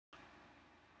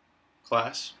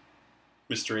class,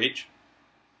 Mr. H.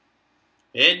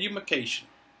 Education.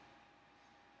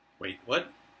 Wait, what?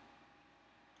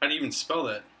 How do you even spell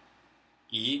that?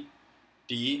 E,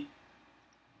 D,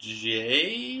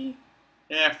 J?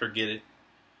 Forget it.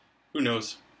 Who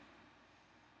knows?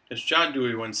 As John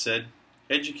Dewey once said,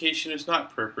 education is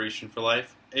not preparation for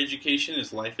life. Education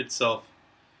is life itself.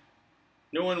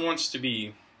 No one wants to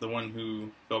be the one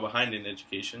who fell behind in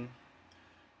education.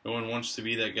 No one wants to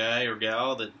be that guy or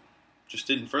gal that just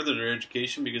didn't further their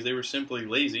education because they were simply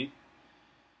lazy.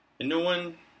 And no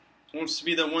one wants to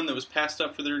be the one that was passed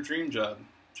up for their dream job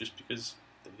just because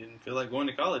they didn't feel like going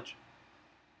to college.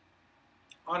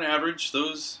 On average,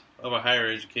 those of a higher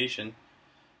education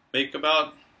make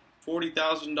about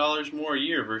 $40,000 more a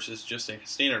year versus just a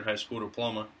standard high school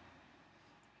diploma.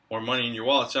 More money in your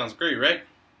wallet sounds great, right?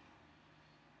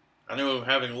 I know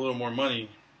having a little more money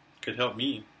could help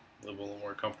me live a little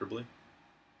more comfortably.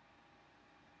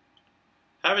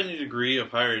 Having a degree of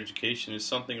higher education is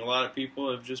something a lot of people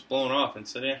have just blown off and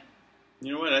said,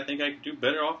 you know what, I think I could do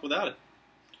better off without it.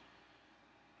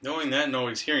 Knowing that and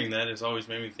always hearing that has always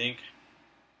made me think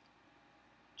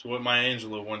to what Maya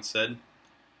Angelou once said.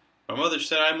 My mother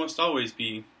said I must always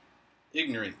be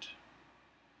ignorant,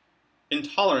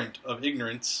 intolerant of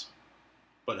ignorance,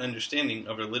 but understanding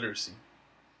of illiteracy.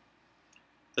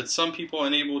 That some people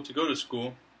unable to go to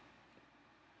school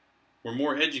were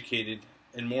more educated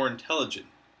and more intelligent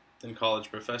than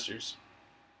college professors.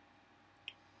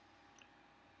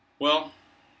 Well,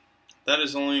 that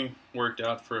has only worked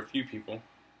out for a few people,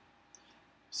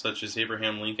 such as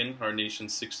Abraham Lincoln, our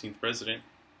nation's 16th president,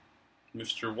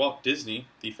 Mr. Walt Disney,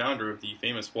 the founder of the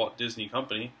famous Walt Disney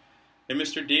Company, and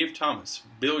Mr. Dave Thomas,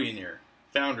 billionaire,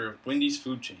 founder of Wendy's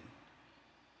food chain.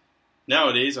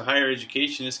 Nowadays, a higher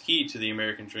education is key to the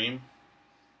American dream.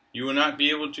 You will not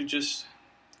be able to just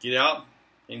get out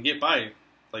and get by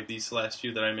like these last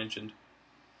few that I mentioned.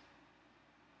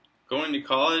 Going to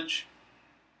college,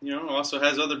 also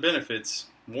has other benefits,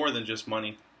 more than just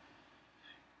money.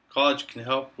 College can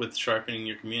help with sharpening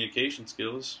your communication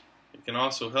skills. It can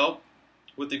also help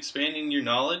with expanding your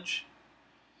knowledge,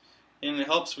 and it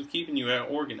helps with keeping you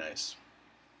organized.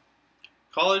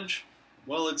 College,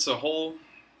 well, it's a whole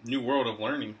new world of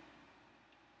learning.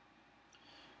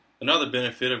 Another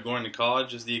benefit of going to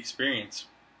college is the experience.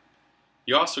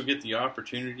 You also get the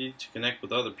opportunity to connect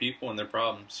with other people and their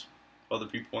problems, other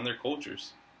people and their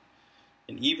cultures,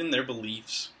 and even their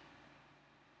beliefs.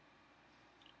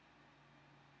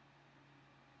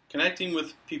 Connecting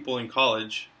with people in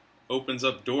college opens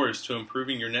up doors to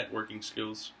improving your networking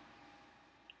skills.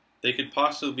 They could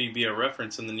possibly be a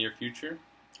reference in the near future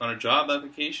on a job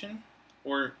application,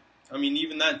 or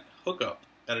even that hookup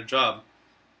at a job.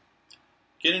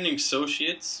 Getting an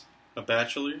associate's, a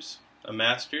bachelor's, a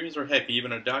master's, or heck,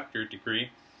 even a doctorate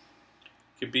degree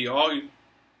could be all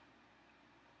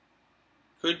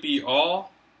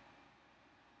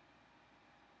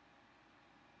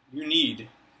you need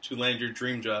to land your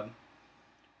dream job.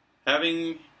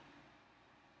 Having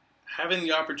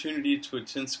the opportunity to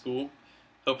attend school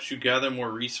helps you gather more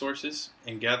resources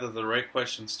and gather the right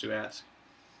questions to ask.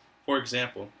 For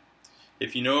example,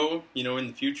 if you know in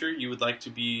the future you would like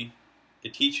to be a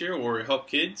teacher or help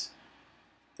kids,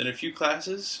 then a few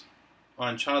classes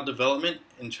on child development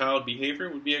and child behavior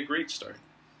would be a great start.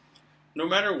 No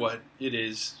matter what it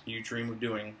is you dream of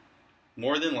doing,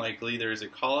 more than likely there is a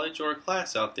college or a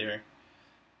class out there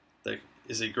that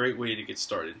is a great way to get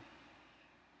started.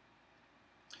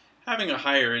 Having a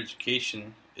higher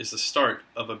education is the start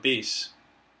of a base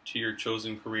to your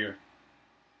chosen career.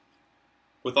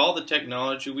 With all the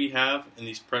technology we have in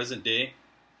this present day,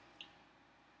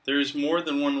 there is more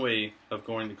than one way of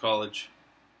going to college.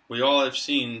 We all have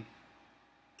seen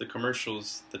the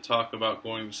commercials that talk about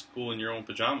going to school in your own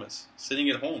pajamas, sitting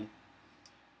at home.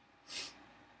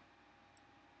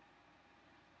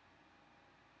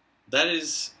 That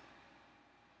is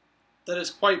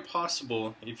quite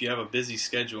possible if you have a busy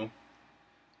schedule.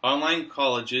 Online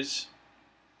colleges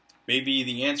may be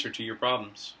the answer to your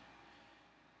problems.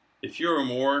 If you are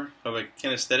more of a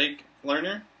kinesthetic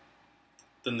learner,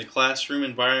 then the classroom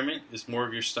environment is more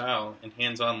of your style, and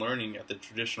hands-on learning at the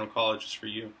traditional college is for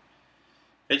you.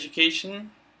 Education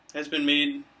has been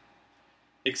made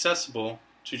accessible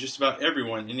to just about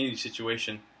everyone in any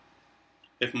situation.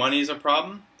 If money is a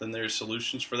problem, then there are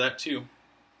solutions for that too.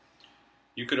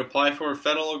 You could apply for a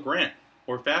federal grant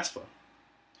or FAFSA.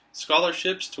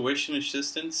 Scholarships, tuition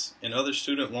assistance, and other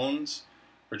student loans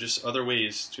are just other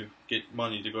ways to get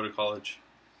money to go to college.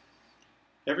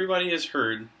 Everybody has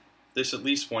heard this at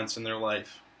least once in their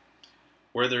life.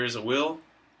 Where there is a will,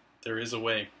 there is a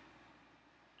way.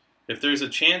 If there is a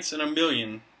chance in a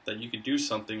million that you could do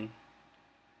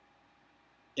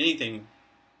anything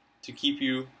to keep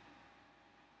you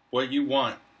what you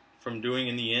want from doing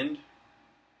in the end,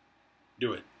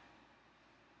 do it.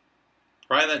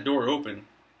 Pry that door open,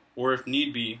 or if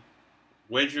need be,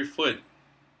 wedge your foot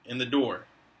in the door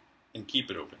and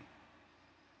keep it open.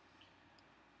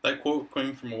 That quote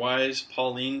came from wise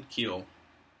Pauline Kael.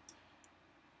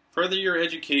 Further your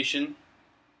education.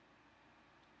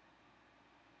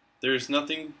 There is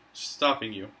nothing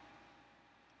stopping you.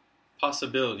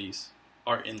 Possibilities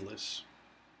are endless.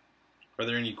 Are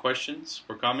there any questions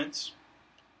or comments?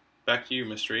 Back to you,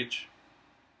 Mr. H.